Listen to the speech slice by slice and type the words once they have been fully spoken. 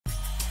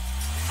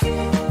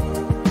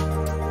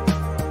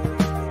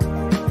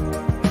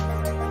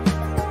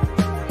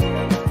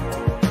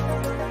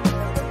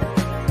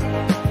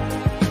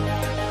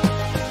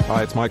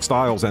Hi, it's Mike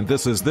Stiles, and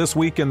this is This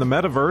Week in the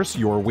Metaverse,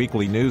 your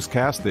weekly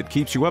newscast that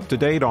keeps you up to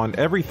date on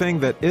everything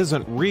that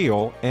isn't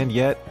real and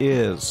yet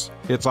is.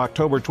 It's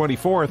October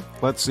 24th.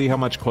 Let's see how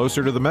much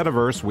closer to the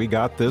metaverse we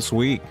got this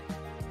week.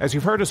 As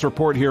you've heard us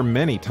report here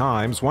many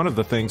times, one of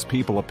the things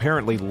people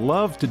apparently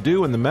love to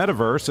do in the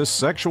metaverse is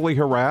sexually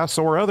harass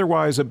or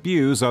otherwise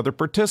abuse other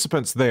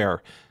participants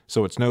there.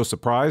 So it's no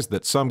surprise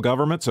that some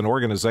governments and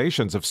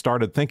organizations have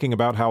started thinking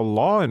about how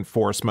law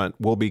enforcement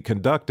will be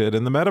conducted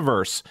in the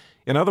metaverse.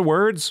 In other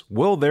words,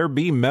 will there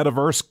be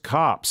metaverse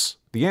cops?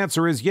 The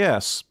answer is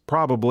yes,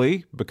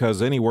 probably,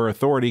 because anywhere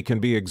authority can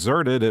be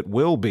exerted, it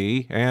will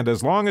be, and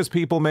as long as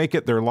people make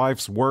it their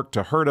life's work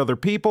to hurt other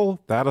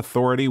people, that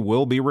authority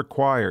will be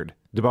required.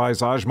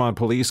 Dubai's Ajman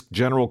Police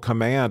General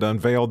Command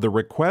unveiled the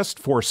Request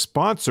for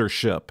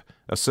Sponsorship,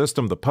 a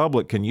system the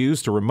public can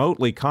use to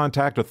remotely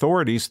contact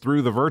authorities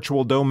through the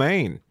virtual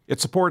domain. It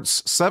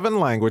supports 7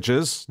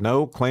 languages,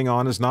 no,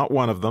 Klingon is not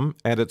one of them,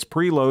 and it's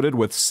preloaded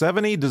with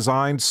 70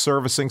 designed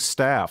servicing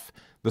staff.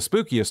 The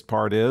spookiest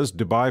part is,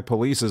 Dubai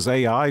Police's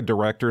AI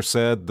director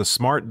said the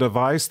smart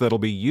device that'll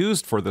be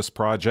used for this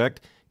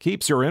project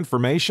keeps your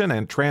information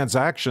and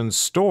transactions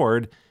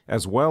stored,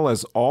 as well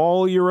as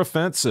all your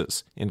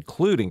offenses,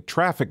 including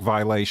traffic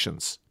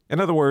violations. In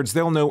other words,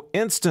 they'll know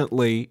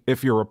instantly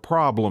if you're a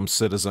problem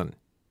citizen.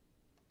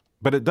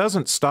 But it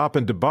doesn't stop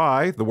in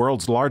Dubai. The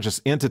world's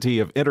largest entity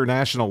of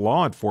international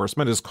law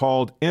enforcement is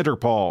called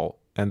Interpol,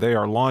 and they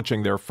are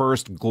launching their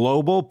first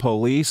global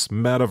police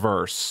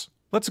metaverse.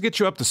 Let's get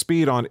you up to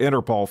speed on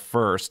Interpol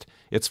first.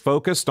 It's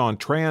focused on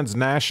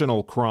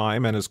transnational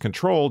crime and is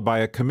controlled by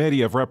a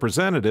committee of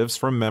representatives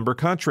from member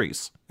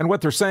countries. And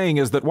what they're saying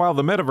is that while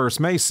the metaverse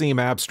may seem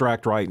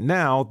abstract right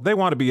now, they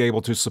want to be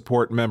able to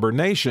support member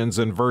nations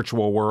in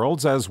virtual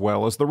worlds as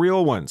well as the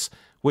real ones.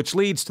 Which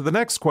leads to the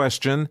next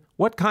question,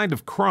 what kind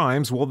of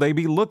crimes will they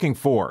be looking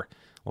for?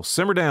 Well,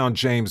 simmer down,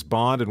 James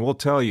Bond, and we'll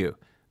tell you.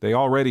 They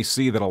already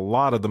see that a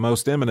lot of the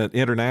most imminent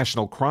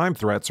international crime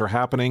threats are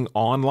happening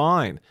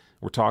online.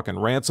 We're talking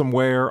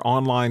ransomware,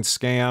 online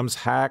scams,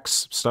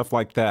 hacks, stuff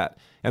like that.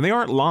 And they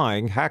aren't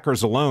lying.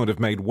 Hackers alone have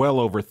made well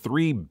over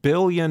 $3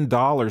 billion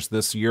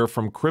this year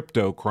from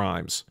crypto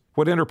crimes.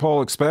 What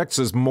Interpol expects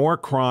is more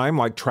crime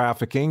like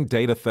trafficking,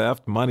 data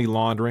theft, money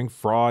laundering,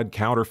 fraud,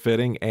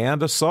 counterfeiting,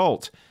 and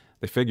assault.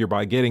 They figure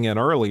by getting in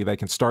early, they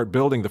can start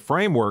building the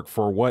framework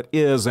for what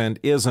is and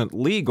isn't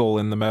legal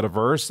in the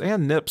metaverse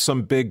and nip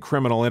some big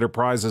criminal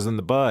enterprises in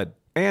the bud.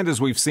 And as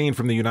we've seen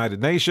from the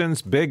United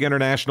Nations, big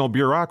international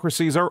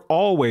bureaucracies are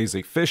always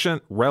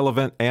efficient,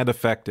 relevant, and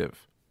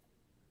effective.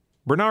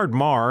 Bernard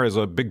Marr is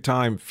a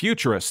big-time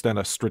futurist and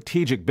a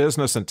strategic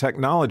business and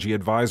technology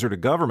advisor to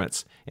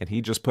governments, and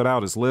he just put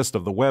out his list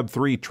of the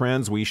Web3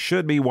 trends we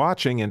should be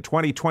watching in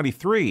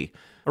 2023.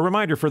 A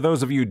reminder for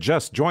those of you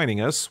just joining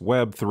us,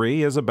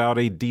 Web3 is about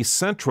a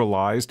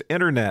decentralized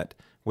internet,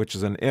 which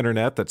is an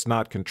internet that's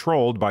not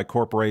controlled by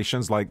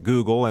corporations like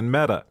Google and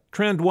Meta.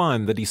 Trend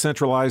 1, the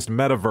decentralized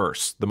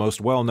metaverse. The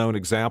most well-known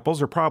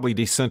examples are probably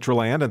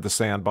Decentraland and the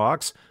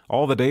Sandbox.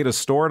 All the data is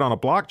stored on a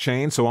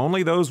blockchain, so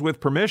only those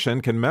with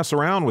permission can mess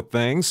around with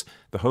things.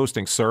 The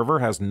hosting server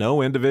has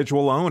no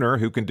individual owner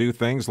who can do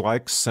things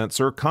like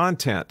censor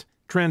content.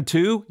 Trend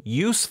 2,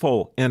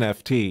 useful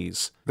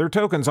NFTs. They're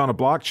tokens on a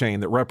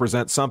blockchain that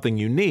represent something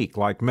unique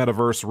like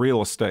metaverse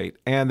real estate,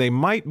 and they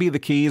might be the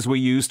keys we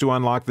use to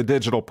unlock the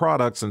digital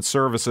products and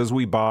services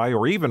we buy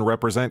or even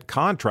represent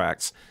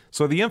contracts.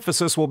 So the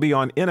emphasis will be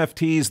on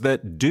NFTs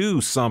that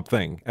do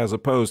something as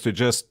opposed to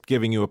just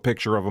giving you a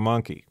picture of a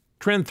monkey.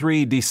 Trend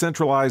 3,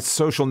 decentralized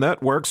social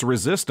networks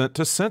resistant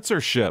to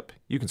censorship.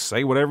 You can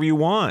say whatever you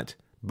want.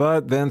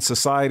 But then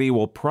society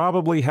will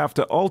probably have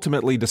to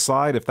ultimately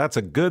decide if that's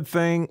a good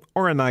thing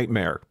or a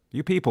nightmare.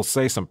 You people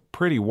say some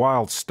pretty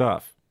wild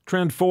stuff.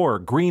 Trend 4,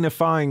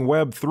 greenifying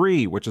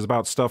Web3, which is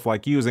about stuff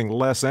like using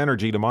less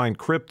energy to mine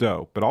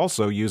crypto, but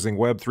also using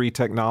Web3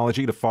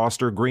 technology to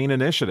foster green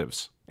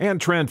initiatives. And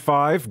Trend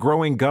 5,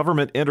 growing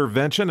government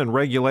intervention and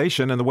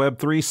regulation in the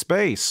Web3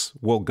 space.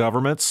 Will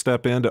governments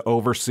step in to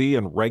oversee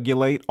and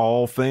regulate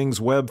all things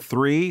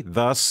Web3,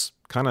 thus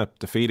kind of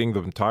defeating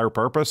the entire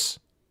purpose?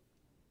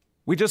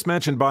 We just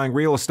mentioned buying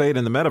real estate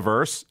in the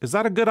metaverse. Is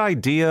that a good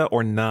idea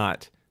or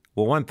not?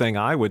 Well, one thing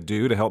I would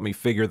do to help me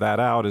figure that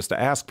out is to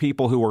ask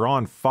people who are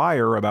on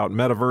fire about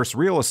metaverse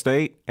real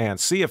estate and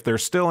see if they're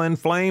still in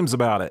flames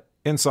about it.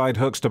 Inside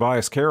Hook's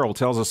Tobias Carroll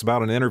tells us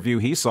about an interview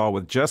he saw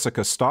with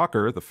Jessica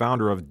Stalker, the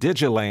founder of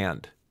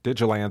Digiland.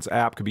 Digiland's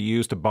app could be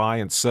used to buy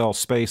and sell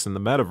space in the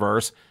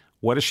metaverse.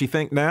 What does she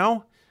think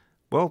now?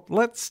 Well,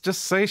 let's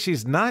just say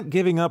she's not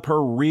giving up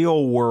her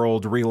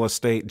real-world real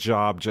estate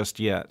job just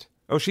yet.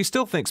 Oh, she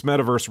still thinks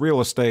metaverse real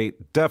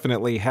estate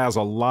definitely has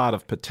a lot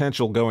of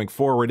potential going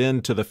forward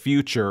into the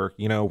future,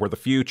 where the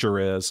future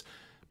is.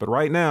 But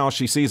right now,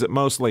 she sees it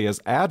mostly as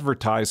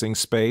advertising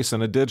space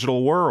in a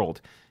digital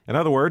world. In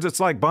other words, it's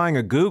like buying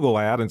a Google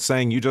ad and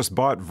saying you just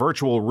bought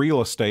virtual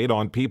real estate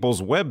on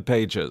people's web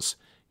pages.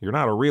 You're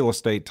not a real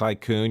estate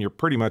tycoon, you're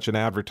pretty much an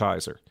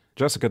advertiser.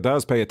 Jessica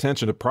does pay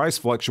attention to price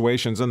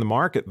fluctuations in the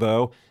market,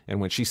 though,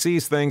 and when she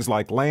sees things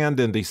like land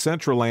in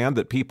Decentraland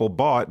that people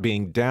bought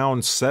being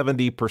down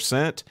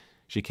 70%,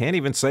 she can't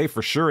even say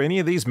for sure any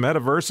of these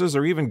metaverses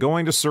are even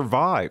going to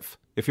survive.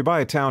 If you buy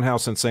a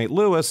townhouse in St.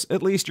 Louis,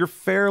 at least you're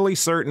fairly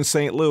certain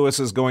St. Louis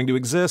is going to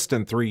exist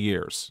in 3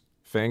 years.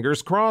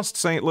 Fingers crossed,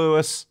 St.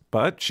 Louis.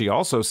 But she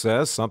also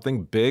says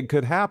something big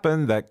could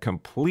happen that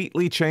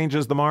completely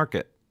changes the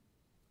market.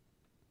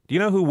 Do you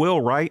know who Will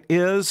Wright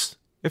is?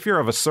 If you're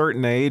of a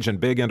certain age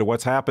and big into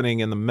what's happening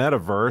in the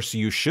metaverse,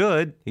 you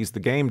should. He's the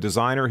game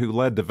designer who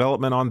led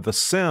development on The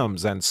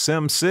Sims and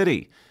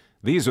SimCity.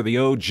 These are the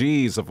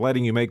OGs of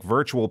letting you make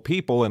virtual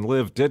people and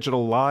live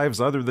digital lives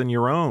other than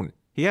your own.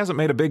 He hasn't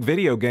made a big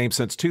video game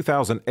since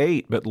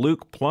 2008, but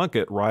Luke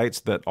Plunkett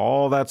writes that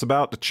all that's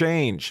about to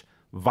change.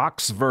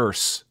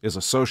 Voxverse is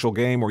a social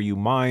game where you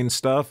mine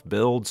stuff,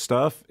 build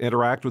stuff,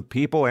 interact with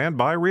people, and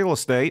buy real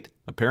estate.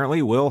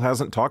 Apparently, Will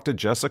hasn't talked to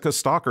Jessica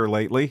Stalker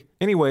lately.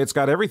 Anyway, it's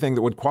got everything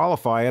that would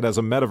qualify it as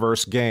a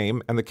metaverse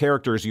game, and the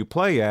characters you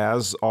play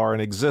as are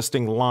an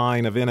existing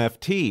line of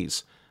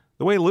NFTs.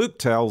 The way Luke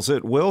tells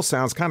it, Will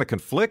sounds kind of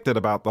conflicted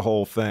about the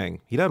whole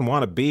thing. He doesn't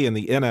want to be in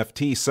the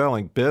NFT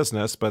selling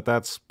business, but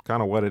that's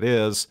kind of what it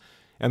is.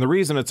 And the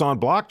reason it's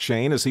on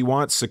blockchain is he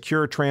wants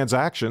secure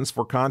transactions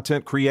for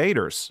content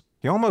creators.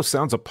 He almost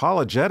sounds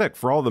apologetic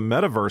for all the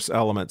metaverse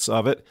elements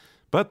of it,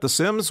 but The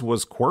Sims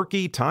was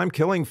quirky,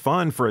 time-killing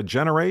fun for a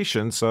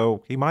generation,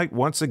 so he might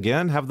once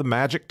again have the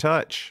magic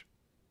touch.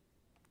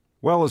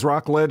 Well, as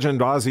rock legend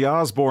Ozzy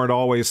Osbourne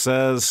always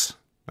says,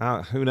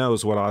 who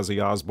knows what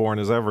Ozzy Osbourne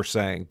is ever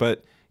saying,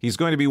 but he's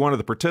going to be one of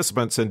the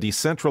participants in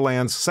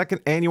Decentraland's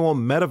second annual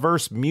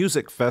Metaverse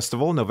Music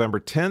Festival, November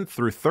 10th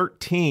through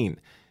 13th.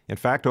 In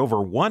fact, over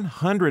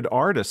 100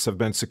 artists have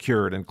been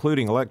secured,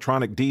 including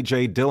electronic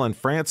DJ Dylan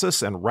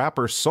Francis and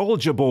rapper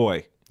Soulja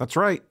Boy. That's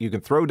right, you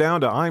can throw down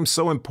to I'm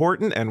So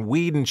Important and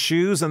Weed and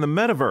Shoes in the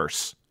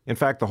metaverse. In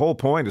fact, the whole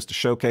point is to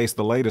showcase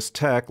the latest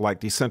tech like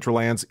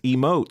Decentraland's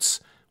emotes,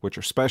 which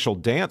are special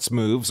dance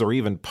moves or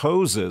even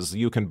poses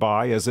you can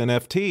buy as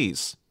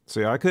NFTs.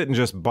 See, I couldn't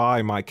just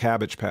buy my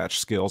Cabbage Patch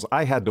skills,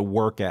 I had to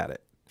work at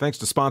it. Thanks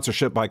to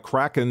sponsorship by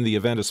Kraken, the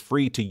event is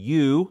free to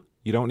you.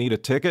 You don't need a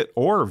ticket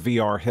or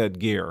VR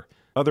headgear.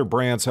 Other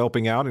brands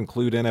helping out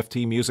include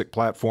NFT music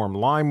platform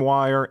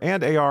LimeWire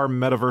and AR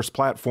metaverse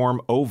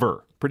platform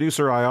Over.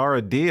 Producer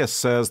Iara Diaz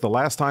says the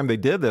last time they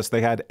did this,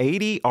 they had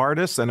 80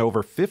 artists and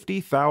over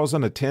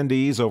 50,000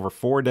 attendees over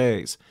 4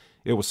 days.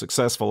 It was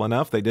successful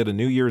enough they did a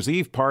New Year's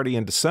Eve party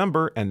in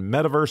December and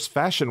Metaverse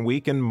Fashion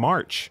Week in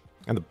March.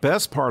 And the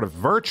best part of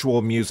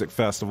virtual music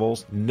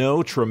festivals,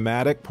 no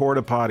traumatic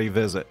porta-potty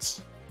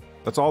visits.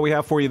 That's all we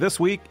have for you this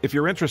week. If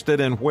you're interested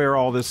in where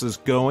all this is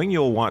going,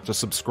 you'll want to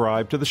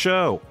subscribe to the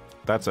show.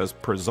 That's as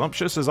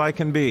presumptuous as I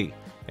can be.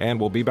 And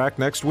we'll be back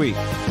next week.